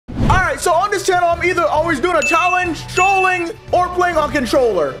Alright, so on this channel, I'm either always doing a challenge, trolling, or playing on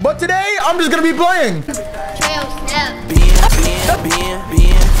controller. But today, I'm just gonna be playing.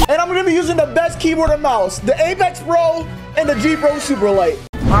 And I'm gonna be using the best keyboard and mouse, the Apex Pro and the G Pro Superlight.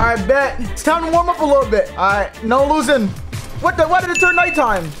 Alright, bet. It's time to warm up a little bit. Alright, no losing. Why did it turn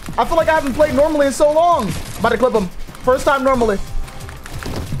nighttime? I feel like I haven't played normally in so long. About to clip him. First time normally.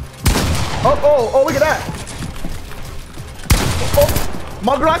 Oh, look at that. Oh.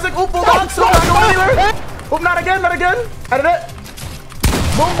 My Isaac, full box, so not going anywhere. Oh, not again. Edit it.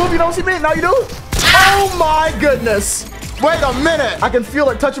 Boom, you don't see me, now you do. Oh my goodness. Wait a minute. I can feel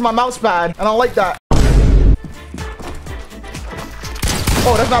it touching my mouse pad, and I don't like that.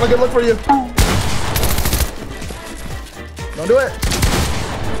 Oh, that's not a good look for you. Don't do it.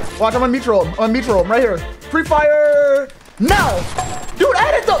 Watch, I'm on Metro him right here. Free fire now. Dude,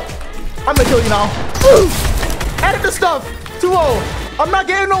 edit the. I'm gonna kill you now. Edit the stuff. 2-0. I'm not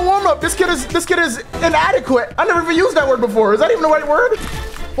getting no warm up. This kid is inadequate. I never even used that word before. Is that even the right word?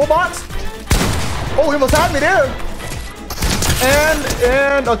 Full box. Oh, he almost had me there.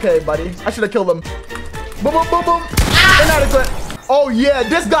 And okay, buddy. I should have killed him. Boom. Inadequate. Oh yeah,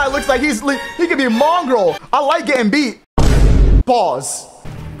 this guy looks like he could be mongrel. I like getting beat. Pause.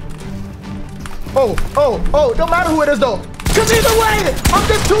 Oh, don't matter who it is though. Cause either way, I'm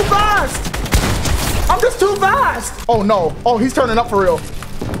just too fast. Oh no. Oh, he's turning up for real.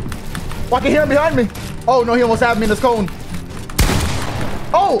 Oh, I can hear him behind me. Oh no, he almost had me in this cone.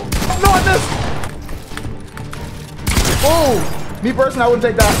 Oh, no, I missed. Oh, me personally, I wouldn't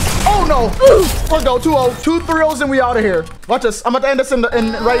take that. Oh no. Let's go, 2-0. 2 3-0s and we out of here. Watch this. I'm about to end this in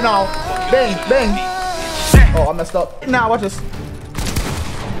right now. Bang. Oh, I messed up. Now, watch this.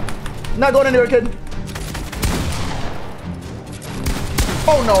 Not going anywhere, kid.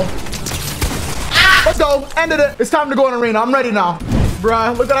 Oh no. Let's go. Ended it. It's time to go in arena. I'm ready now.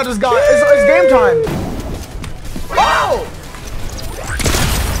 Bruh, look what I just got. It's game time. Oh!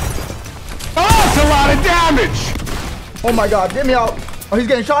 Oh, it's a lot of damage. Oh my God, get me out. Oh, he's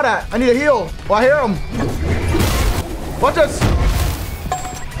getting shot at. I need a heal. Oh, I hear him. Watch this.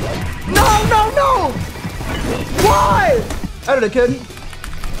 No. Why? Edit it, kid.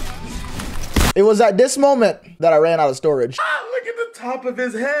 It was at this moment that I ran out of storage. Ah, look at the top of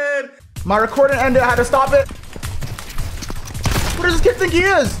his head. My recording ended. I had to stop it. What does this kid think he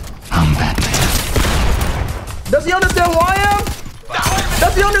is? I'm Batman. Does he understand who I am?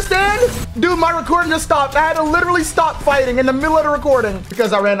 Does he understand? Dude, my recording just stopped. I had to literally stop fighting in the middle of the recording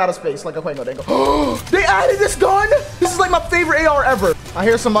because I ran out of space like a Quango Dango. They added this gun? This is like my favorite AR ever. I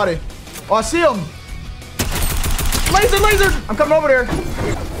hear somebody. Oh, I see him. Laser. I'm coming over there.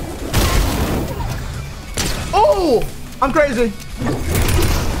 Oh, I'm crazy.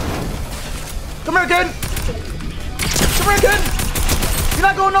 Come here, kid. You're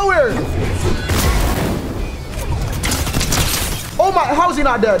not going nowhere. Oh my, how is he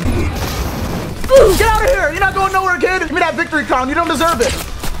not dead? Get out of here. You're not going nowhere, kid. Give me that victory crown. You don't deserve it.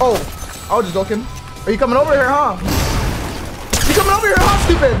 Oh, I was just joking. Are you coming over here, huh? You coming over here, huh,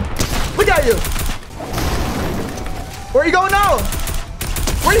 stupid? Look at you. Where are you going now?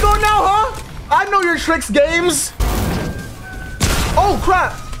 Huh? I know your tricks, games. Oh,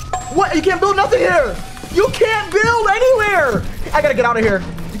 crap. What? You can't build nothing here. You can't build anywhere. I gotta get out of here.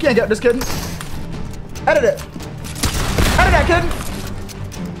 You can't get this, kid. Edit it. Edit that, kid.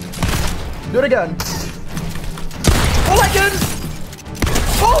 Do it again. Hold that, kid.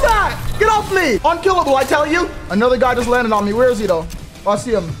 Hold that. Get off me. Unkillable, I tell you. Another guy just landed on me. Where is he, though? Oh, I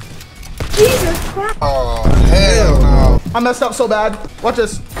see him. Jesus Christ. Oh, hell no. I messed up so bad. Watch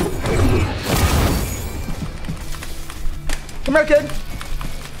this. Come here, kid.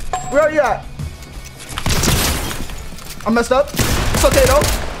 Where are you at? I messed up. It's okay though.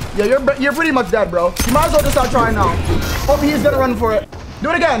 Yeah, you're pretty much dead, bro. You might as well just start trying now. Oh, he's gonna run for it. Do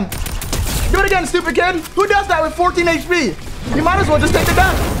it again. Stupid kid. Who does that with 14 HP? You might as well just take the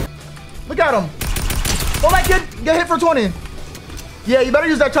death. Look at him. Oh, that kid get hit for 20. Yeah, you better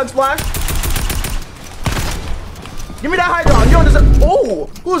use that chug splash. Give me that high ground. You don't deserve. Oh,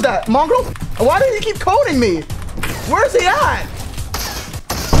 who's that? Mongrel? Why did he keep coning me? Where's he at?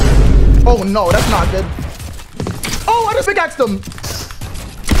 Oh no, that's not good. Oh, I just pickaxed him.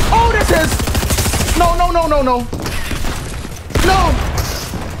 Oh, this is. No.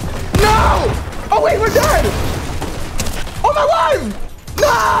 Oh wait, we're dead. Oh, my life.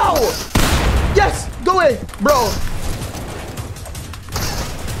 No. Yes, go away, bro.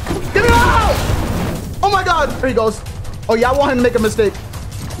 Get me out. Oh my God, there he goes. Oh yeah, I want him to make a mistake.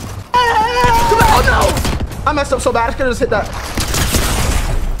 Oh no. I messed up so bad. I could have just hit that.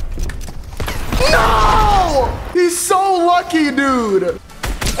 No! He's so lucky, dude.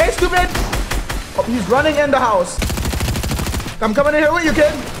 Hey, stupid. Oh, he's running in the house. I'm coming in here with you,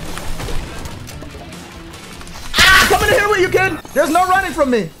 kid. I'm coming in here with you, kid. There's no running from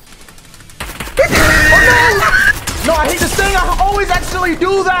me. Oh, no. No, I hate this thing. I always accidentally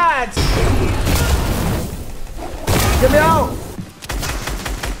do that. Get me out.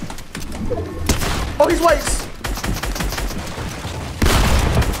 Oh, he's whites.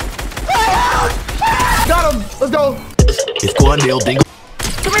 Got him. Let's go. It's Cornell Dingle.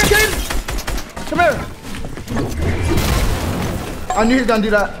 Come here, kid. Come here. I knew he was gonna do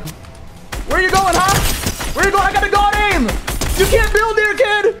that. Where are you going, huh? Where are you going? I gotta go and aim. You can't build here,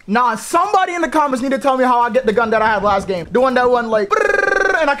 kid. Nah, somebody in the comments need to tell me how I get the gun that I had last game. The one that went like,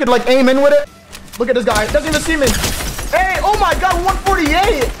 and I could like aim in with it. Look at this guy. Doesn't even see me. Hey, oh my God,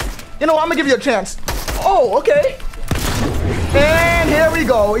 148. You know, I'm gonna give you a chance. Oh, okay. And here we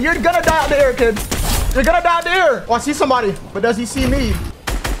go. You're gonna die out there, kid. You're gonna die out there. Oh, I see somebody, but does he see me?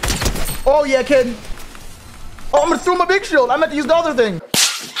 Oh yeah, kid. Oh, I'm gonna throw my big shield. I meant to use the other thing.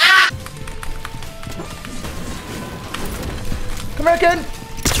 Come here, kid.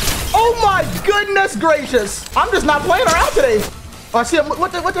 Oh my goodness gracious. I'm just not playing around today. Oh, I see him.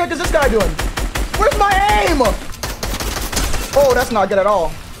 What the heck is this guy doing? Where's my aim? Oh, that's not good at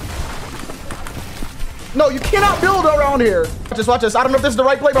all. No, you cannot build around here. Watch this, watch this. I don't know if this is the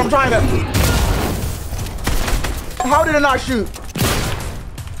right play, but I'm trying to. How did it not shoot?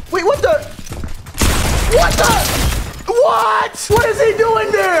 Wait, what the? What the? What? What is he doing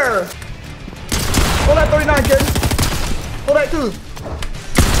there? Hold that 39, kid. Hold that 2.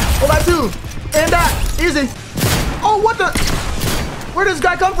 Hold that 2. And that. Easy. Oh, what the? Where did this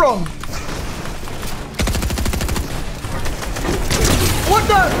guy come from? What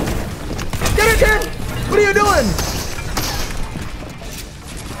the? Get it, kid. What are you doing?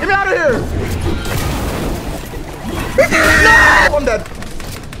 Get me out of here. No! I'm dead.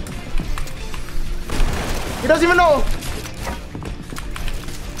 He doesn't even know.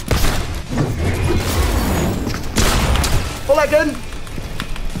 Hold that, kid.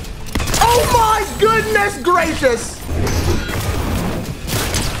 Oh my goodness gracious.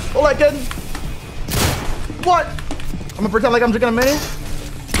 Hold that, kid. What? I'm gonna pretend like I'm drinking a mini.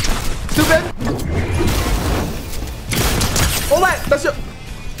 Stupid. Hold that. That's your.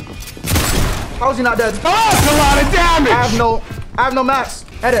 How is he not dead? Oh, that's a lot of damage. I have no max.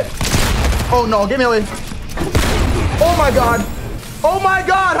 Edit. Oh no, get me away. Oh my God. Oh my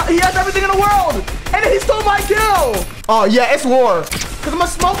God. He has everything in the world. And he stole my kill. Oh yeah, it's war. Cause I'm a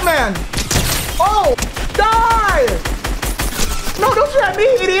smoke man. Oh, die. No, don't shoot at me,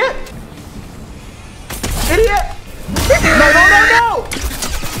 idiot. Idiot. No.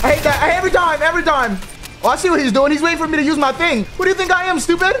 I hate that. Every time. Oh, I see what he's doing. He's waiting for me to use my thing. Who do you think I am,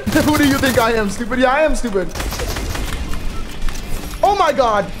 stupid? Who do you think I am, stupid? Yeah, I am stupid. Oh my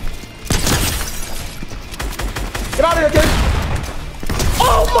God. Get out of here, kid.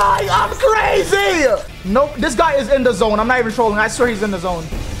 Oh my, I'm crazy. Nope, this guy is in the zone. I'm not even trolling. I swear he's in the zone.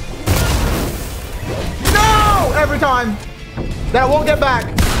 No, every time. That won't get back.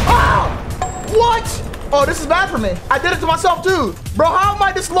 Oh, what? Oh, this is bad for me. I did it to myself too. Bro, how am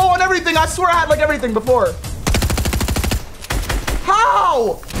I this low on everything? I swear I had like everything before.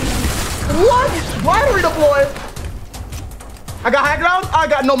 How? What? Why do we deploy? I got high ground. I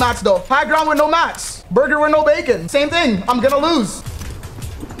got no mats though. High ground with no mats. Burger with no bacon. Same thing. I'm gonna lose.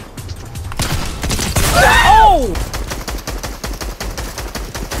 Oh!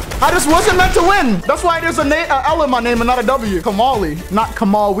 I just wasn't meant to win. That's why there's an L in my name and not a W. Kamali, not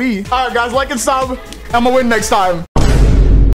Kamawi. All right, guys, like and sub. I'm gonna win next time.